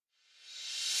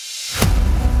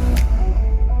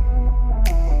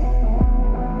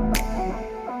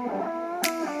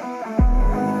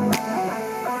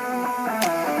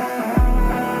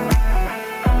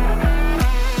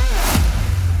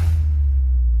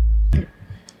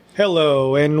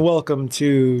Hello and welcome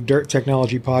to Dirt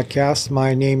Technology Podcast.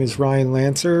 My name is Ryan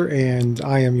Lancer and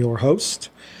I am your host.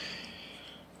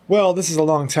 Well, this is a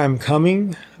long time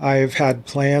coming. I've had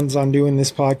plans on doing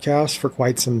this podcast for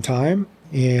quite some time,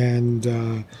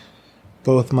 and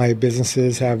both my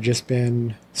businesses have just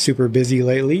been super busy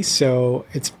lately, so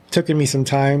it's taken me some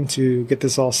time to get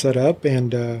this all set up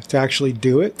and to actually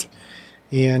do it.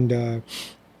 And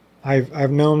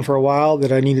I've known for a while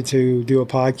that I needed to do a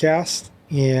podcast.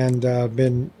 And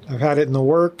I've had it in the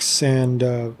works, and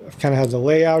I've kind of had the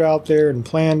layout out there and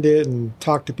planned it and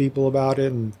talked to people about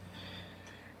it,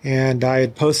 and I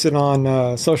had posted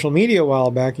on social media a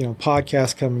while back,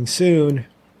 podcast coming soon,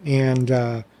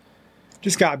 and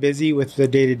just got busy with the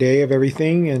day to day of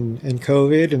everything and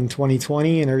COVID and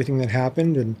 2020 and everything that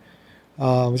happened, and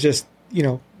was just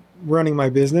running my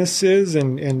businesses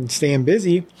and staying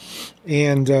busy,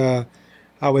 and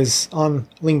I was on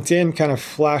LinkedIn kind of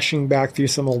flashing back through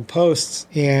some old posts,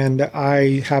 and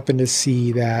I happened to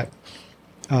see that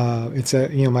it's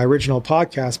my original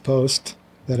podcast post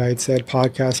that I had said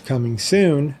podcast coming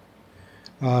soon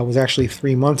was actually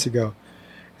 3 months ago.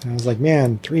 And I was like,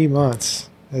 man, 3 months.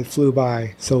 It flew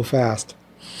by so fast.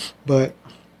 But,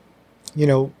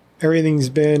 everything's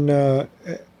been,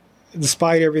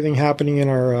 despite everything happening in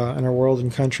our world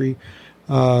and country,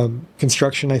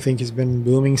 construction, I think, has been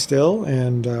booming still,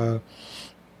 and I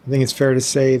think it's fair to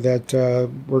say that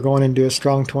we're going into a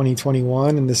strong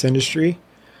 2021 in this industry,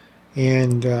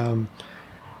 and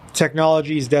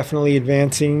technology is definitely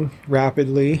advancing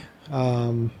rapidly,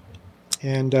 and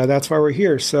that's why we're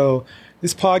here. So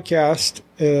this podcast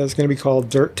is going to be called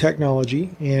Dirt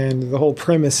Technology, and the whole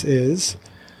premise is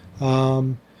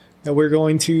that we're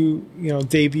going to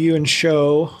debut and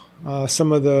show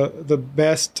some of the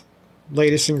best,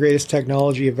 latest and greatest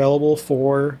technology available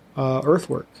for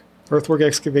earthwork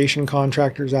excavation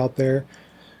contractors out there.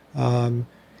 And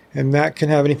that can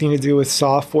have anything to do with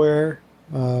software,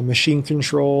 machine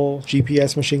control,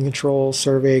 GPS machine control,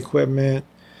 survey equipment,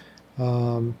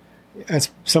 as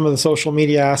some of the social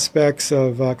media aspects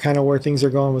of kind of where things are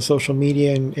going with social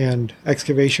media and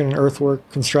excavation and earthwork,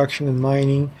 construction and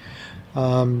mining.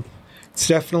 It's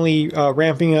definitely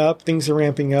ramping up. Things are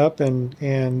ramping up, and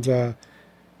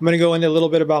I'm going to go into a little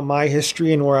bit about my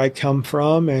history and where I come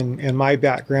from and my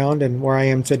background and where I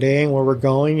am today and where we're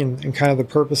going and kind of the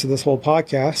purpose of this whole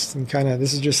podcast. And kind of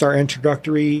this is just our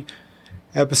introductory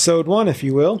episode 1, if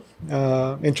you will.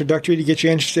 Introductory to get you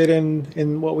interested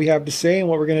in what we have to say and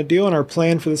what we're going to do and our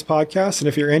plan for this podcast. And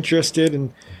if you're interested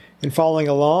in following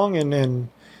along and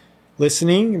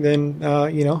listening, then,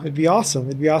 it'd be awesome.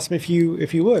 It'd be awesome if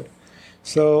you would.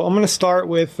 So I'm going to start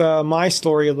with my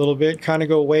story a little bit, kind of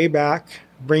go way back,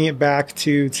 bring it back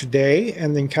to today,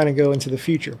 and then kind of go into the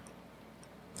future.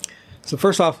 So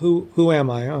first off, who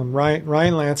am I? I'm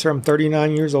Ryan Lancer. I'm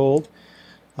 39 years old.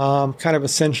 Kind of a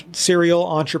serial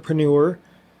entrepreneur.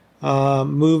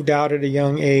 Moved out at a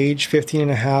young age, 15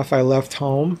 and a half. I left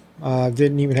home.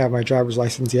 Didn't even have my driver's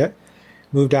license yet.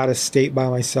 Moved out of state by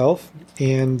myself,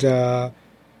 and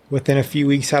within a few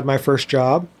weeks had my first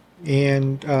job.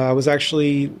 And I was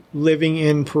actually living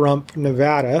in Pahrump,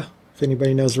 Nevada. If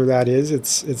anybody knows where that is,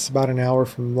 it's about an hour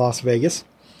from Las Vegas.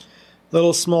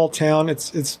 Little small town.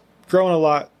 It's grown a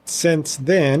lot since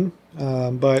then,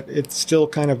 but it's still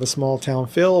kind of a small town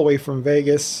feel away from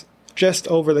Vegas, just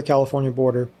over the California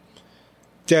border.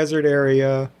 Desert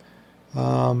area.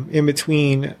 In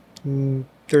between,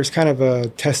 there's kind of a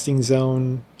testing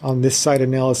zone on this side of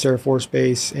Nellis Air Force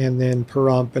Base, and then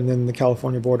Pahrump, and then the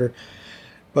California border.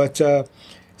 But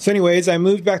so anyways, I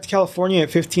moved back to California at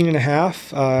 15 and a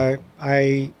half.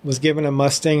 I was given a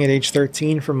Mustang at age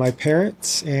 13 from my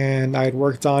parents, and I had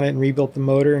worked on it and rebuilt the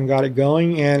motor and got it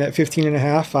going. And at 15 and a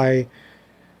half, I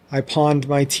pawned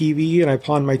my TV and I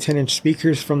pawned my 10-inch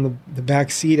speakers from the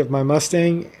back seat of my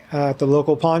Mustang at the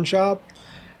local pawn shop.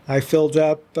 I filled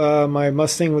up my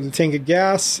Mustang with a tank of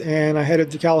gas, and I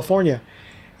headed to California.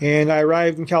 And I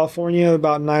arrived in California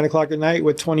about 9 o'clock at night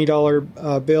with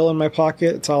 $20 bill in my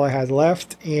pocket. That's all I had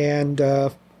left. And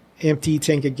empty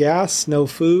tank of gas, no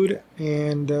food,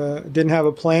 and didn't have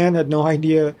a plan, had no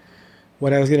idea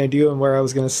what I was going to do and where I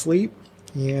was going to sleep.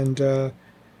 And so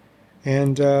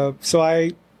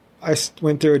I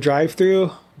went through a drive-thru,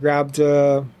 grabbed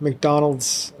a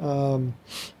McDonald's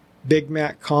Big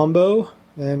Mac combo,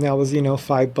 and that was,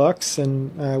 $5.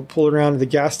 And I pulled around to the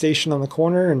gas station on the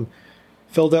corner and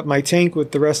filled up my tank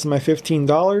with the rest of my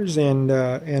 $15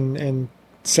 and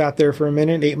sat there for a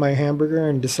minute, ate my hamburger,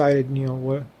 and decided,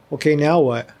 okay, now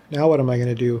what? Now what am I going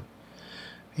to do?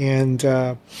 And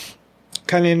kind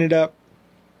of ended up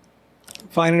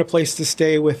finding a place to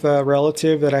stay with a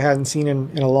relative that I hadn't seen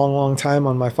in a long, long time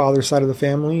on my father's side of the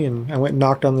family. And I went and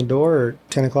knocked on the door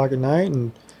at 10 o'clock at night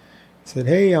and said,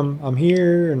 "Hey, I'm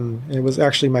here." And it was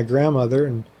actually my grandmother,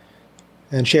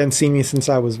 and she hadn't seen me since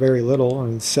I was very little, I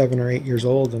was 7 or 8 years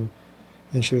old. And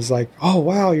she was like, "Oh,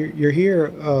 wow, you're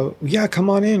here. Yeah, come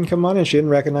on in, come on in." She didn't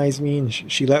recognize me, and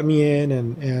she let me in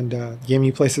and gave me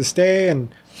a place to stay and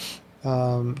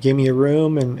gave me a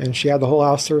room. And she had the whole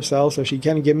house to herself, so she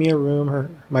kind of gave me a room.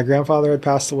 My grandfather had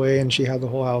passed away, and she had the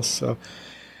whole house.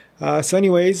 So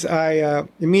anyways, I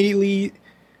immediately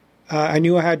I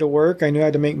knew I had to work. I knew I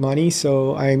had to make money,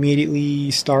 so I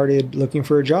immediately started looking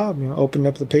for a job. Opened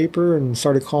up the paper and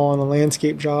started calling on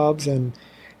landscape jobs, and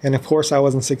of course I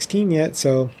wasn't 16 yet,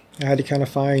 so I had to kind of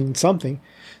find something.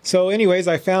 So anyways,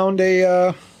 I found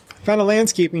a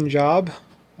landscaping job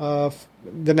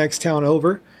the next town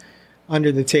over,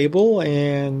 under the table,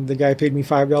 and the guy paid me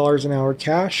 $5 an hour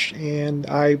cash, and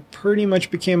I pretty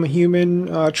much became a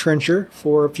human trencher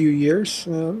for a few years,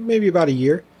 maybe about a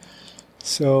year.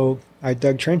 So I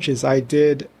dug trenches. I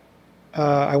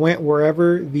went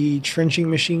wherever the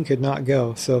trenching machine could not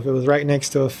go. So if it was right next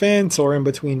to a fence or in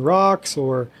between rocks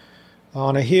or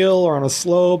on a hill or on a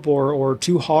slope or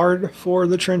too hard for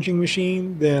the trenching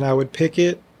machine, then I would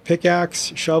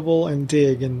pickaxe, shovel, and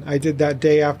dig. And I did that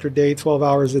day after day, 12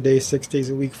 hours a day, 6 days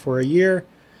a week for a year.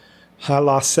 I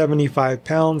lost 75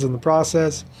 pounds in the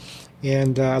process,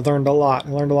 and I learned a lot. I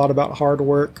learned a lot about hard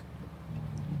work,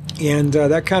 and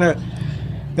that kind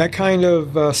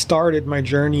of started my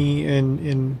journey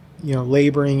in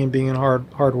laboring and being a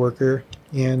hard worker.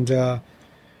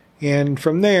 And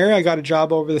from there, I got a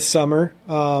job over the summer,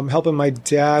 helping my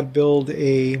dad build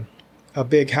a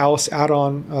big house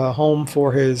add-on home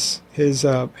for his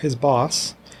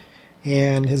boss,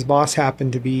 and his boss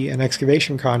happened to be an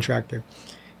excavation contractor.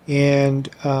 And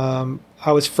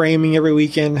I was framing every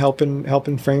weekend,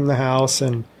 helping frame the house,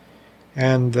 and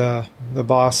the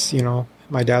boss,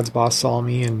 my dad's boss, saw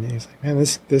me, and he's like, "Man,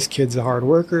 this kid's a hard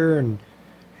worker, and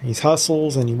he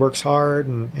hustles and he works hard."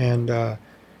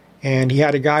 And he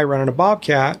had a guy running a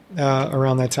Bobcat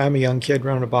around that time, a young kid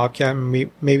running a Bobcat,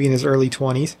 maybe in his early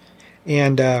 20s.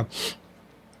 And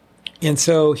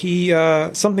so he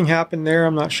something happened there,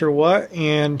 I'm not sure what,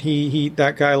 and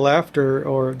that guy left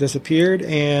or disappeared,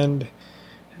 and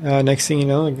next thing you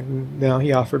know,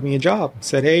 he offered me a job.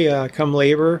 Said, "Hey, come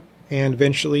labor, and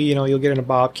eventually, you'll get in a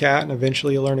Bobcat, and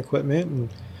eventually you'll learn equipment." And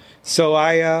so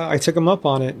I took him up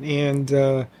on it, and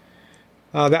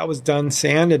that was done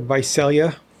sand in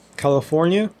Visalia,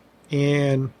 California,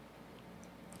 and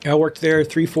I worked there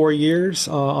 3-4 years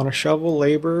on a shovel,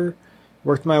 labor.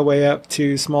 Worked my way up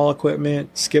to small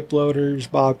equipment, skip loaders,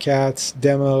 Bobcats,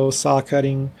 demo, saw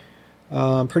cutting.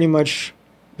 Pretty much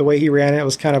the way he ran it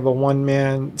was kind of a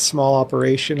one-man small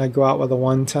operation. I'd go out with a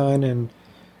 1-ton and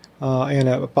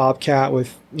a Bobcat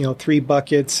with 3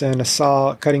 buckets and a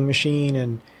saw cutting machine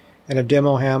and a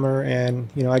demo hammer, and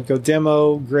I'd go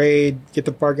demo, grade, get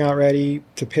the parking lot ready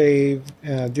to pave,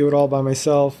 do it all by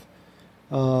myself.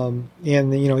 And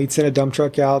he'd send a dump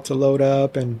truck out to load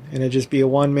up, and it'd just be a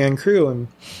one-man crew. And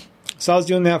so I was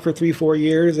doing that for 3-4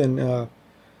 years, and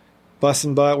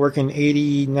busting butt, working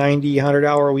 80, 90,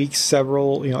 100-hour weeks,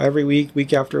 every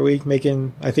week after week,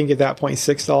 making, I think at that point,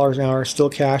 $6 an hour, still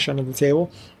cash under the table.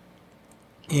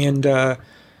 And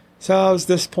so I was at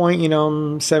this point,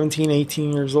 I'm 17,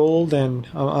 18 years old, and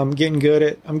I'm getting good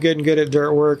at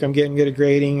dirt work. I'm getting good at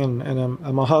grading, and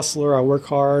I'm a hustler. I work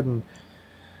hard, and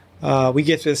we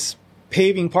get this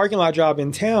paving parking lot job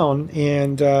in town,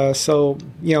 and so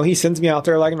he sends me out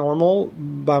there like normal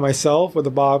by myself with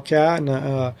a Bobcat and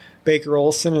a Baker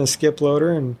Olson and a skip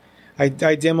loader, and I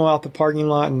demo out the parking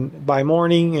lot and by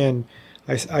morning, and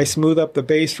I smooth up the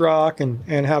base rock and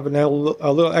have a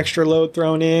little extra load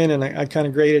thrown in, and I kind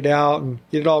of grade it out and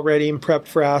get it all ready and prepped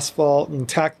for asphalt and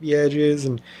tack the edges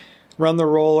and run the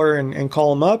roller and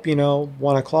call them up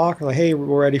 1 o'clock, like, "Hey,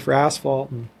 we're ready for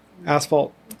asphalt." And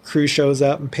asphalt crew shows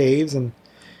up and paves, and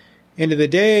end of the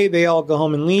day they all go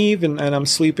home and leave, and I'm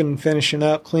sweeping, finishing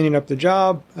up, cleaning up the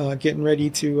job, getting ready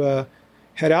to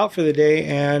head out for the day.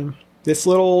 And this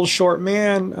little short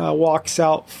man walks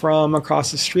out from across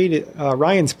the street at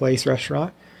Ryan's Place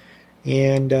restaurant,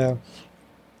 and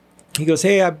he goes,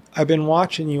 "Hey, I've been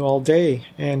watching you all day."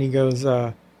 And he goes,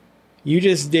 "You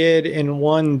just did in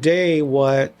one day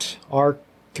what our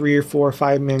 3 or 4 or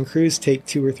 5-man crews take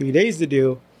 2 or 3 days to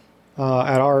do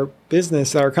at our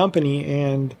business, at our company,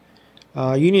 and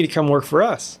you need to come work for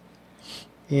us."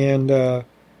 And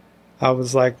I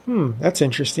was like, that's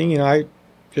interesting. I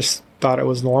just thought it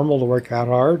was normal to work out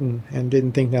hard and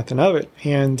didn't think nothing of it.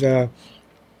 And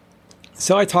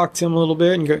So I talked to him a little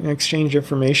bit and exchanged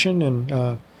information,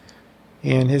 and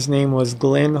his name was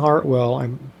Glenn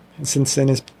Hartwell. Since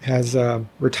then has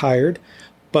retired,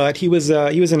 but he was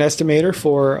an estimator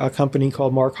for a company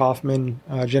called Mark Hoffman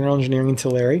General Engineering in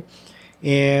Tulare,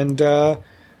 and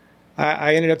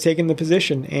I ended up taking the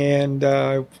position and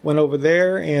went over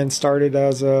there and started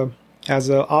as a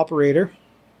operator,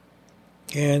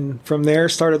 and from there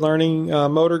started learning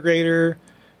motor grader,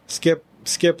 skip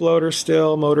loader,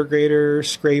 still motor grader,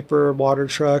 scraper, water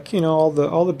truck, all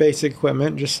the basic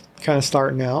equipment, just kind of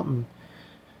starting out. And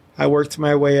I worked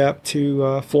my way up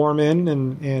to foreman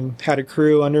and had a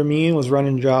crew under me and was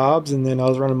running jobs, and then I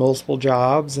was running multiple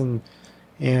jobs, and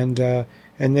then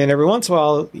every once in a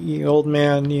while, the old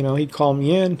man, he'd call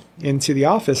me into the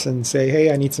office and say,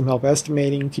 "Hey, I need some help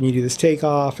estimating. Can you do this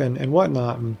takeoff and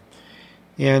whatnot?"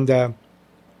 And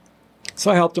so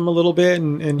I helped him a little bit,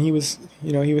 and he was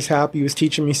happy. He was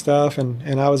teaching me stuff,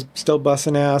 and I was still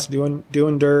busting ass,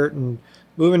 doing dirt and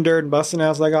moving dirt and busting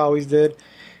ass like I always did.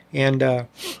 And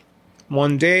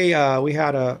one day we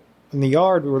had in the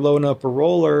yard, we were loading up a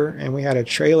roller, and we had a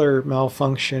trailer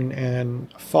malfunction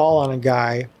and fall on a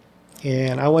guy.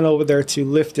 And I went over there to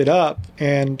lift it up,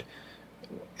 and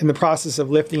in the process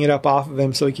of lifting it up off of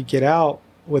him so he could get out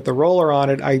with the roller on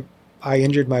it, I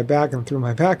injured my back and threw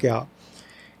my back out.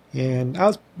 And I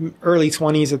was early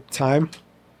 20s at the time.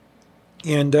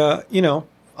 And,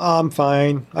 I'm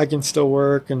fine. I can still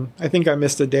work. And I think I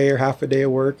missed a day or half a day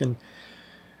of work. And,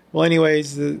 well,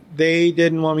 anyways, they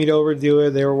didn't want me to overdo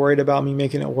it. They were worried about me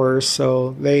making it worse.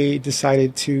 So they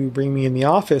decided to bring me in the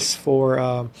office for,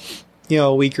 a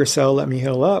week or so, let me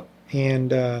heal up.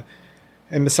 And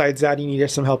besides that, he needed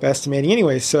some help estimating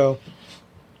anyway. So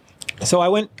I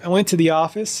went to the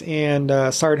office and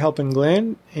started helping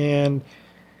Glenn, and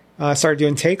started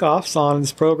doing takeoffs on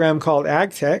this program called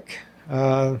AgTech.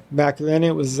 Back then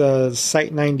it was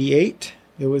Site 98.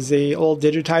 It was a old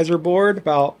digitizer board,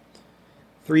 about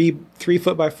 3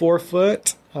 foot by 4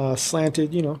 foot,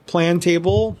 slanted, plan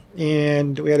table,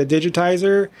 and we had a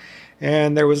digitizer,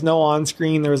 and there was no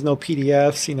on-screen, there was no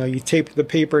PDFs. You taped the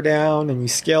paper down and you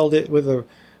scaled it with a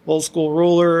old school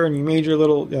ruler, and you made your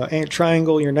little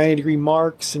triangle, your 90-degree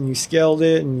marks, and you scaled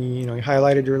it, and you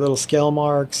highlighted your little scale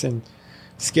marks and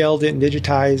scaled it and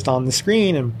digitized on the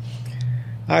screen. And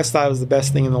I just thought it was the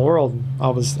best thing in the world. I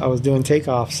was doing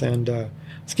takeoffs, and I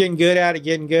was getting good at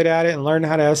it, and learning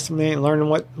how to estimate, and learning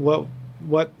what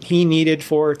he needed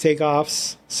for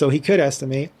takeoffs so he could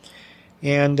estimate.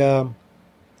 And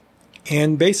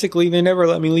basically, they never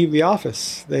let me leave the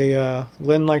office.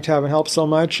 Lynn liked having help so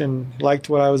much and liked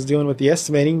what I was doing with the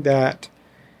estimating that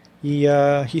he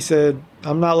said,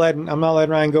 I'm not letting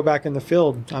Ryan go back in the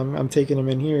field. I'm taking him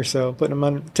in here. So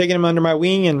taking him under my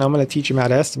wing, and I'm going to teach him how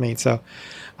to estimate. So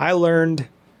I learned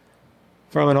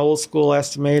from an old school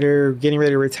estimator getting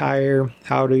ready to retire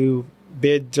how to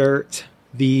bid dirt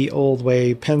the old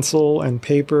way, pencil and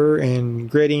paper and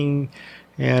gritting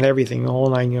and everything, the whole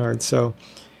 9 yards. So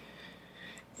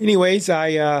anyways,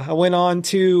 I went on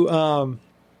to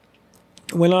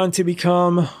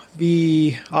become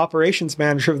the operations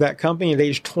manager of that company at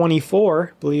age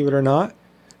 24, believe it or not.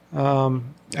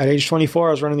 At age 24,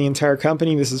 I was running the entire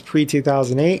company. This is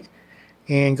pre-2008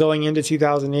 and going into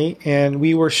 2008. And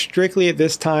we were strictly at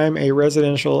this time a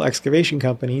residential excavation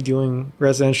company doing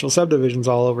residential subdivisions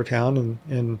all over town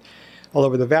and all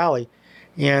over the valley.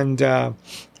 And I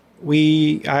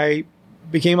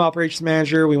became operations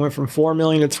manager. We went from 4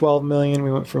 million to 12 million.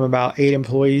 We went from about 8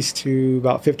 employees to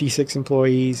about 56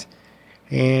 employees,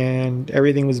 and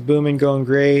everything was booming, going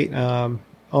great.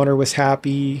 Owner was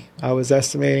happy. I was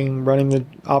estimating, running the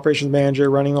operations manager,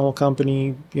 running the whole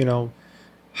company,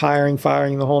 hiring,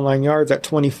 firing, the whole 9 yards at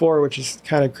 24, which is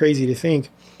kind of crazy to think.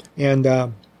 And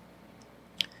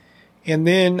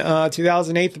then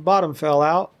 2008, the bottom fell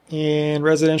out and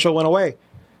residential went away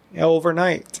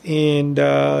overnight, and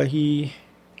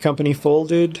company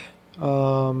folded.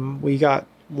 We got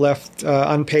left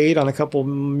unpaid on a couple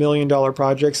 $1 million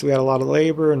projects. We had a lot of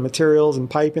labor and materials and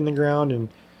pipe in the ground, and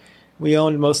we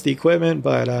owned most of the equipment,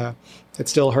 but it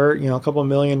still hurt. A couple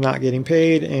million not getting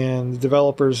paid, and the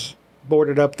developers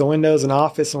boarded up the windows and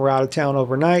office and were out of town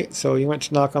overnight. So you went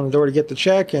to knock on the door to get the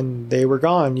check, and they were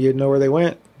gone. You didn't know where they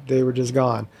went. They were just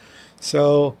gone.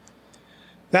 So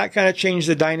that kind of changed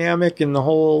the dynamic in the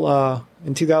whole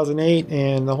in 2008,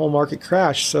 and the whole market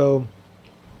crashed. So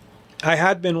I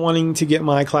had been wanting to get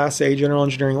my Class A general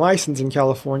engineering license in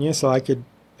California so I could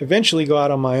eventually go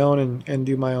out on my own and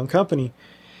do my own company.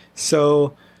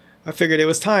 So I figured it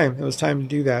was time. It was time to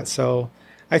do that. So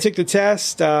I took the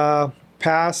test,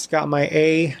 passed, got my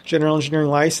A general engineering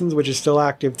license, which is still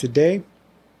active today.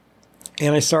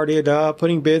 And I started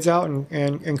putting bids out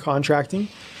and contracting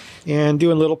and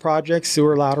doing little projects,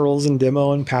 sewer laterals and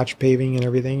demo and patch paving and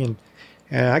everything.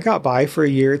 And I got by for a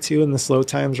year or two in the slow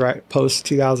times right post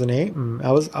 2008. And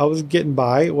I was getting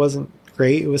by. It wasn't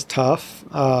great. It was tough.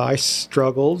 I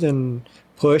struggled and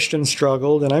pushed and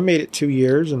struggled, and I made it 2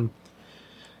 years. And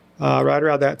right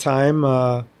around that time,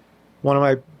 one of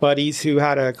my buddies who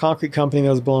had a concrete company that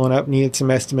was blowing up needed some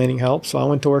estimating help. So I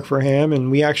went to work for him, and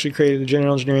we actually created a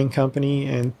general engineering company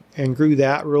and grew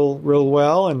that real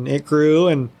well. And it grew,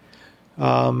 and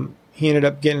he ended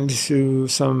up getting into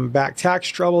some back tax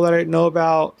trouble that I didn't know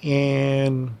about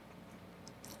and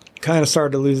kind of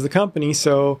started to lose the company.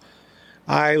 So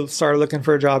I started looking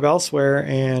for a job elsewhere,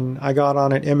 and I got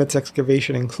on at Emmett's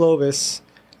Excavation in Clovis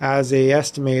as a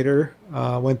estimator.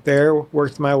 Went there,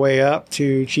 worked my way up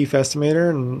to chief estimator,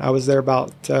 and I was there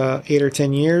about 8 or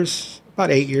 10 years, about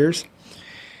 8 years.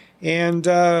 And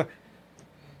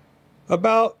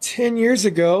about 10 years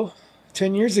ago,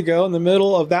 in the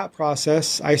middle of that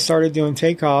process, I started doing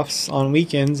takeoffs on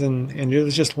weekends, and it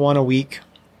was just one a week.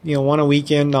 One a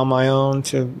weekend on my own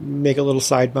to make a little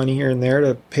side money here and there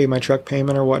to pay my truck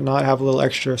payment or whatnot, have a little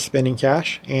extra spending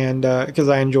cash, and because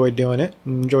I enjoyed doing it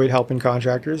and enjoyed helping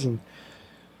contractors, and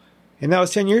that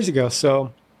was 10 years ago.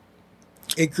 So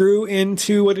it grew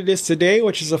into what it is today,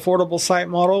 which is affordable site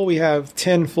model. We have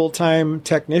 10 full-time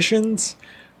technicians.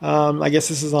 I guess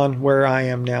this is on where I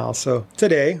am now. So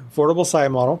today, affordable site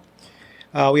model.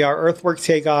 We are earthwork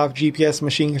takeoff GPS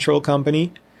machine control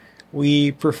company.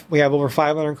 We have over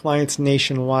 500 clients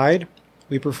nationwide.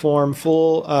 We perform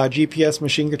full GPS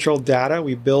machine control data.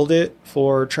 We build it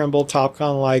for Trimble,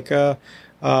 Topcon, Leica,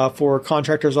 for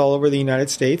contractors all over the United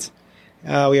States.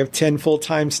 We have 10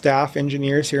 full-time staff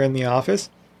engineers here in the office,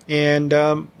 and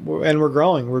we're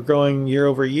growing. We're growing year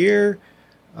over year,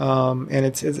 and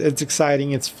it's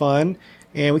exciting. It's fun,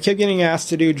 and we kept getting asked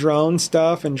to do drone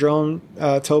stuff and drone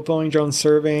topoing, drone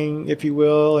surveying, if you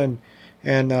will, and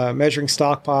measuring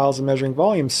stockpiles and measuring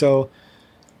volume. So,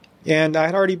 and I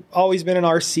had always been in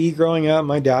RC growing up.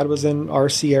 My dad was in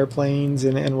RC airplanes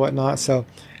and whatnot. So,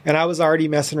 and I was already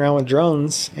messing around with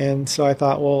drones. And so I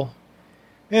thought, well,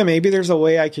 yeah, maybe there's a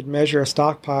way I could measure a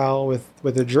stockpile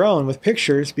with a drone with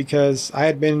pictures, because I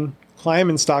had been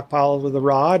climbing stockpiles with a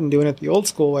rod and doing it the old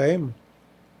school way.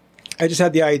 I just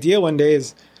had the idea one day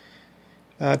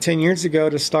 10 years ago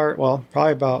to start,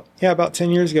 about 10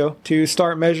 years ago, to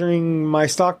start measuring my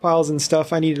stockpiles and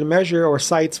stuff I needed to measure, or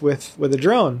sites with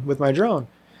my drone.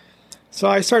 So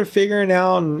I started figuring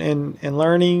out and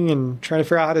learning and trying to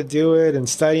figure out how to do it and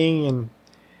studying.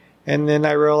 And then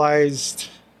I realized,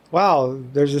 wow,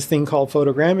 there's this thing called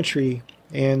photogrammetry,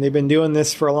 and they've been doing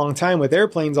this for a long time with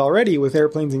airplanes already, with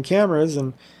airplanes and cameras.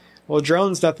 And well,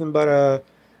 drone's nothing but a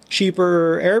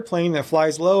cheaper airplane that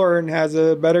flies lower and has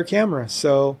a better camera.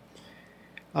 So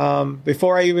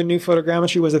before I even knew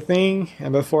photogrammetry was a thing,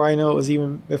 and before I knew it was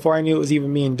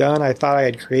even being done, I thought I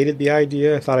had created the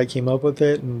idea. I thought I came up with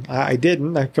it, and I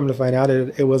didn't. I come to find out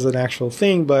it was an actual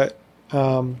thing, but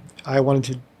I wanted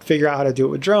to figure out how to do it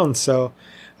with drones. So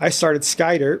I started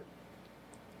Skydirt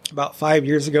about 5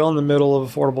 years ago. In the middle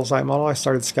of affordable site model, I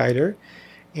started Skydirt,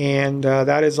 and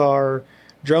that is our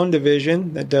drone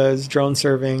division that does drone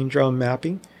surveying, drone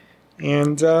mapping,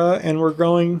 and we're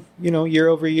growing, year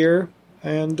over year,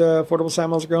 and affordable site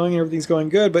model is growing, and everything's going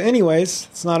good. But anyways,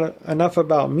 it's not enough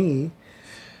about me.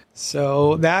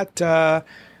 So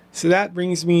that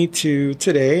brings me to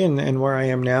today and where I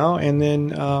am now. And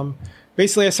then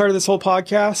basically, I started this whole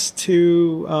podcast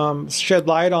to shed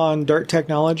light on dirt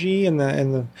technology and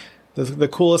the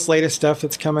coolest, latest stuff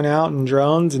that's coming out in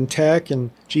drones and tech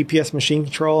and GPS machine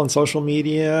control and social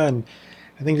media. And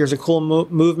I think there's a cool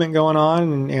movement going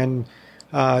on, and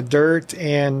dirt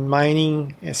and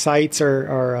mining sites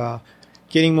are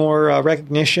getting more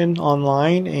recognition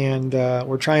online, and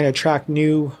we're trying to attract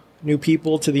new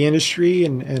people to the industry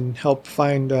and help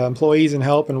find employees and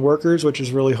help and workers, which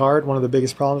is really hard. One of the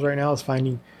biggest problems right now is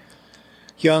finding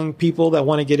young people that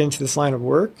want to get into this line of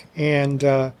work, and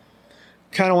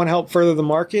kind of want to help further the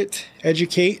market,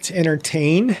 educate,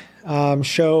 entertain,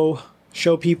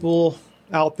 show people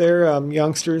out there,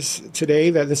 youngsters today,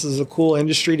 that this is a cool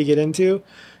industry to get into.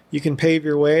 You can pave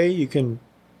your way. You can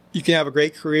have a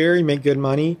great career. You make good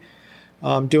money,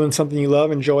 doing something you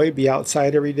love, enjoy, be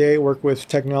outside every day, work with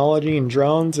technology and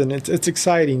drones. And it's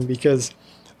exciting, because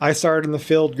I started in the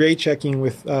field grade checking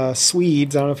with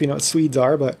Swedes. I don't know if you know what Swedes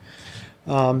are, but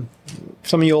some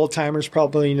of you old timers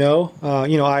probably know,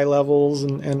 eye levels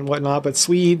and whatnot. But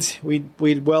Swedes,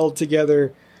 we'd weld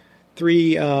together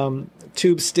 3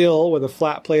 tube steel with a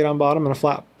flat plate on bottom and a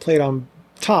flat plate on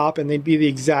top, and they'd be the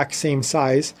exact same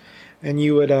size. and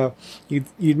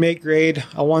you'd make grade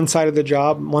on one side of the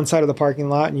job, one side of the parking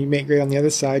lot, and you'd make grade on the other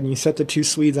side, and you set the two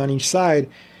Swedes on each side,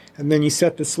 and then you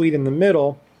set the Swede in the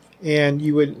middle, and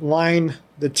you would line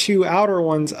the two outer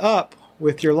ones up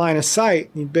with your line of sight.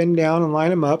 You'd bend down and line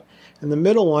them up, and the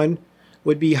middle one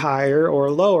would be higher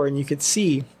or lower, and you could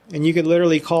see, and you could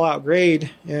literally call out grade,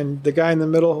 and the guy in the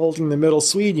middle holding the middle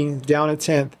Swede, down a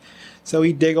tenth. So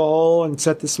he'd dig a hole and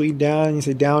set the Swede down, and you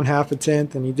say down half a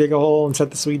tenth, and you dig a hole and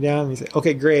set the Swede down, and you say,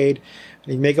 okay, grade,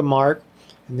 and you'd make a mark,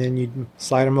 and then you'd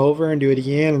slide them over and do it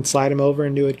again, and slide them over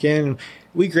and do it again. And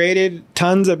we graded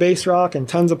tons of base rock and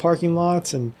tons of parking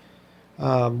lots, and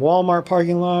Walmart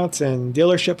parking lots and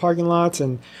dealership parking lots,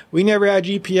 and we never had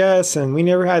GPS, and we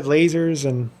never had lasers,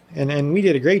 and we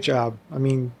did a great job. I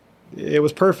mean, it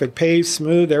was perfect, paved,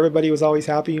 smooth. Everybody was always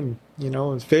happy, and, it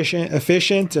was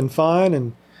efficient and fun,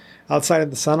 and outside of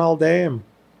the sun all day.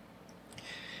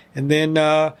 And then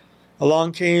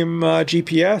along came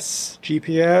GPS,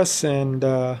 and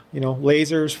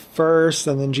lasers first,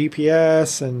 and then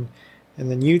GPS, and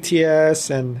then UTS,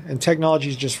 and technology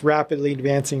is just rapidly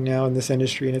advancing now in this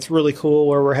industry, and it's really cool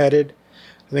where we're headed.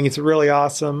 I think it's really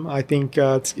awesome. I think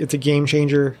it's a game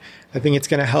changer. I think it's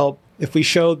going to help if we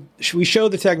show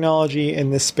the technology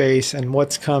in this space and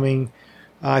what's coming.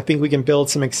 I think we can build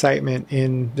some excitement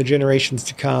in the generations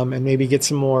to come, and maybe get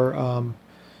some more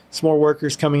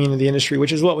workers coming into the industry,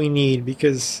 which is what we need,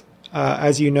 because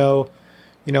as old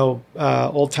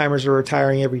timers are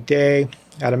retiring every day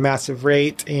at a massive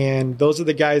rate, and those are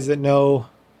the guys that know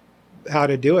how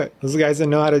to do it. Those are the guys that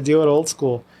know how to do it old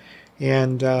school,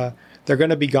 and they're going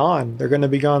to be gone. They're going to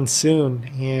be gone soon,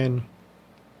 and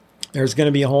there's going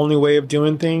to be a whole new way of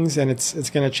doing things, and it's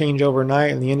going to change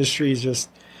overnight. And the industry is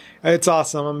it's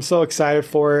awesome. I'm so excited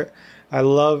for it. I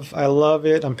love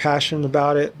it. I'm passionate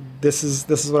about it. This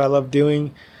is what I love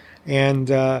doing, and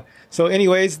so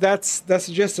anyways, that's the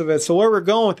gist of it. So where we're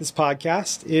going with this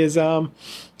podcast is,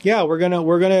 we're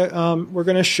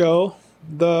gonna show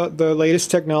the latest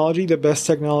technology, the best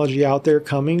technology out there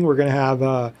coming. We're gonna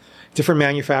have different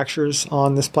manufacturers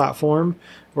on this platform.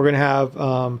 We're gonna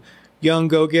have young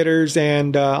go-getters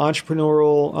and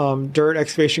entrepreneurial dirt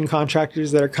excavation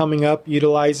contractors that are coming up,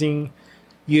 utilizing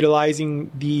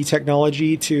the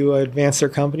technology to advance their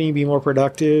company, be more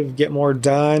productive, get more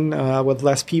done with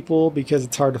less people, because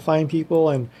it's hard to find people,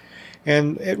 and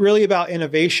it really about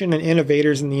innovation and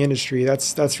innovators in the industry.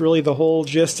 That's really the whole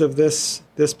gist of this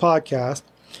podcast,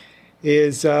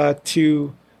 is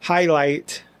to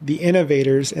highlight the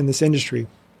innovators in this industry.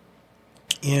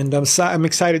 And I'm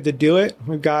excited to do it.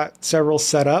 We've got several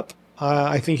set up.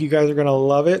 I think you guys are going to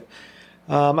love it.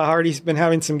 I've already been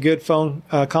having some good phone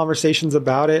conversations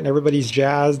about it, and everybody's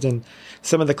jazzed. And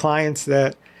some of the clients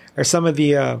that are some of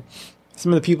the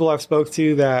people I've spoke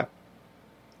to that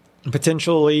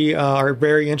potentially are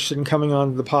very interested in coming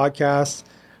on the podcast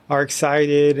are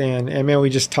excited. And man,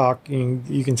 we just talk.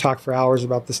 You can talk for hours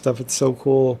about this stuff. It's so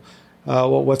cool.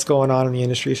 What's going on in the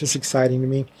industry. It's just exciting to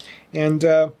me. And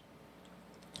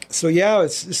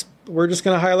we're just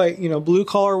going to highlight, blue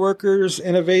collar workers,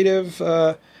 innovative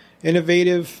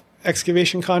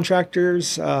excavation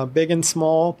contractors, big and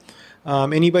small,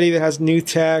 anybody that has new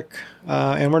tech,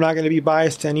 and we're not going to be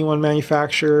biased to any one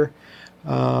manufacturer.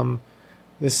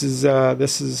 This is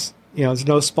there's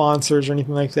no sponsors or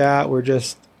anything like that. We're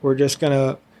just going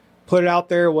to put it out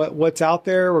there. What's out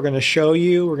there. We're going to show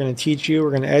you. We're going to teach you.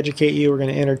 We're going to educate you. We're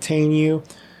going to entertain you.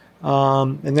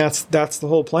 And that's the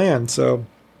whole plan. So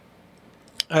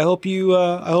I hope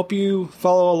you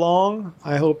follow along.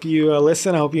 I hope you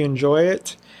listen. I hope you enjoy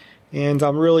it. And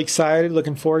I'm really excited,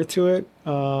 looking forward to it.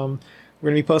 We're going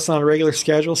to be posting on a regular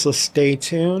schedule, so stay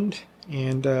tuned.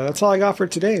 And that's all I got for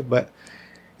today. But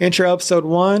intro episode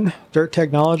 1, Dirt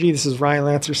Technology. This is Ryan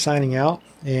Lancer signing out.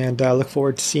 And I look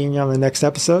forward to seeing you on the next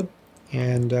episode.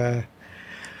 And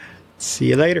see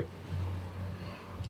you later.